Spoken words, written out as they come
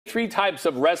Three types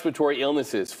of respiratory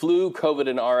illnesses, flu, COVID,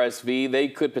 and RSV, they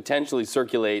could potentially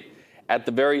circulate at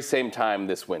the very same time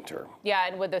this winter. Yeah,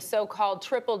 and with the so-called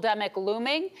triple-demic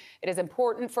looming, it is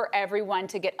important for everyone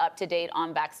to get up to date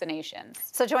on vaccinations.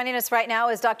 So joining us right now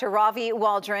is Dr. Ravi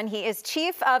Waldron. He is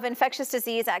Chief of Infectious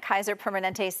Disease at Kaiser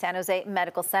Permanente San Jose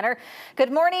Medical Center.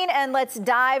 Good morning, and let's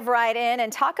dive right in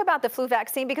and talk about the flu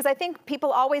vaccine, because I think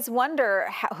people always wonder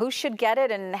who should get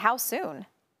it and how soon.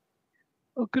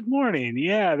 Well, good morning.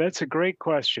 Yeah, that's a great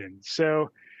question.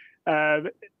 So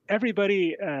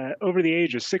everybody over the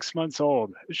age of 6 months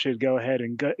old should go ahead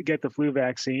and get the flu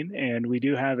vaccine. And we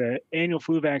do have an annual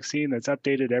flu vaccine that's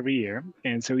updated every year.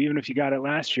 And so even if you got it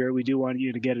last year, we do want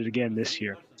you to get it again this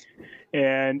year.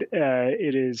 And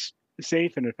it is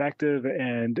safe and effective.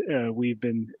 And we've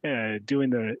been doing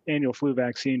the annual flu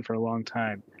vaccine for a long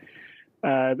time.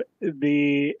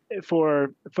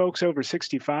 For folks over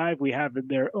 65, we have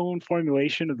their own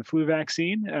formulation of the flu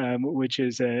vaccine, which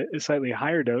is a slightly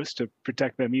higher dose to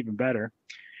protect them even better.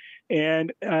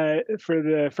 And for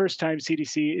the first time,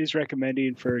 CDC is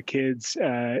recommending for kids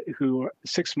who are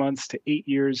 6 months to 8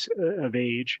 years of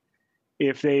age,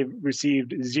 if they've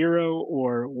received 0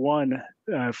 or 1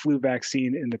 flu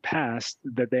vaccine in the past,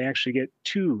 that they actually get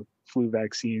 2 flu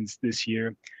vaccines this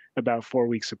year, about 4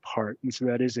 weeks apart. And so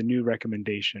that is a new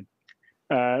recommendation.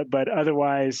 But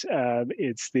otherwise,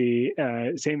 it's the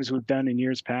same as we've done in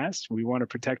years past. We want to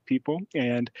protect people.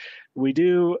 And we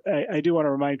do, I do want to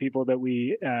remind people that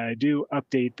we do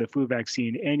update the flu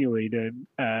vaccine annually to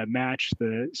match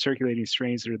the circulating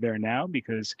strains that are there now,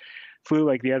 because flu,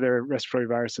 like the other respiratory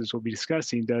viruses we'll be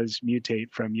discussing, does mutate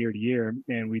from year to year.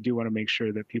 And we do want to make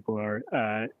sure that people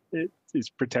are is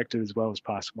protected as well as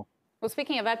possible. Well,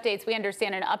 speaking of updates, we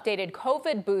understand an updated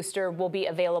COVID booster will be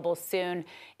available soon.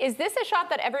 Is this a shot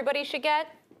that everybody should get?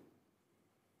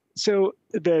 So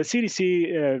the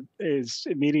CDC is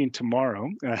meeting tomorrow,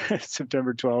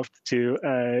 September 12th,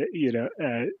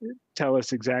 to tell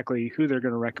us exactly who they're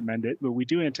going to recommend it. But we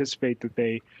do anticipate that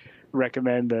they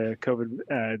recommend the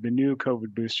new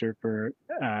COVID booster for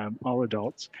all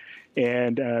adults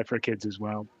and for kids as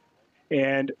well.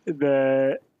 And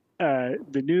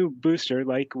the new booster,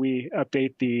 like we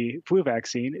update the flu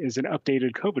vaccine, is an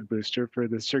updated COVID booster for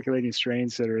the circulating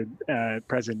strains that are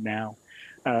present now,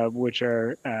 which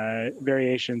are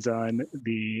variations on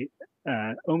the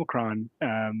Omicron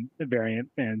variant,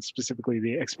 and specifically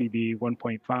the XBB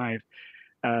 1.5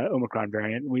 Omicron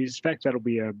variant. We expect that'll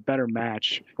be a better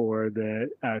match for the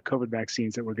COVID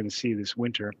vaccines that we're going to see this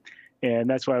winter. And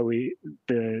that's why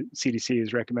the CDC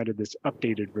has recommended this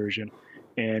updated version.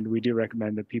 And we do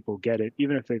recommend that people get it,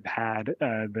 even if they've had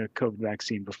the COVID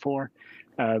vaccine before,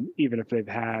 even if they've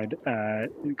had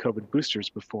COVID boosters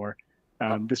before.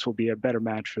 This will be a better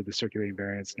match for the circulating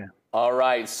variants now. All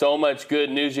right, so much good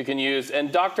news you can use.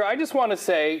 And doctor, I just want to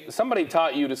say, somebody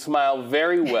taught you to smile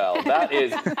very well. That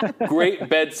is great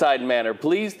bedside manner.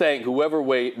 Please thank whoever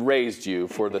raised you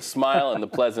for the smile and the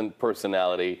pleasant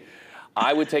personality.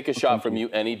 I would take a shot from you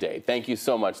any day. Thank you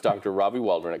so much, Dr. Ravi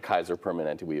Waldron at Kaiser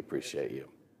Permanente. We appreciate you.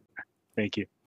 Thank you.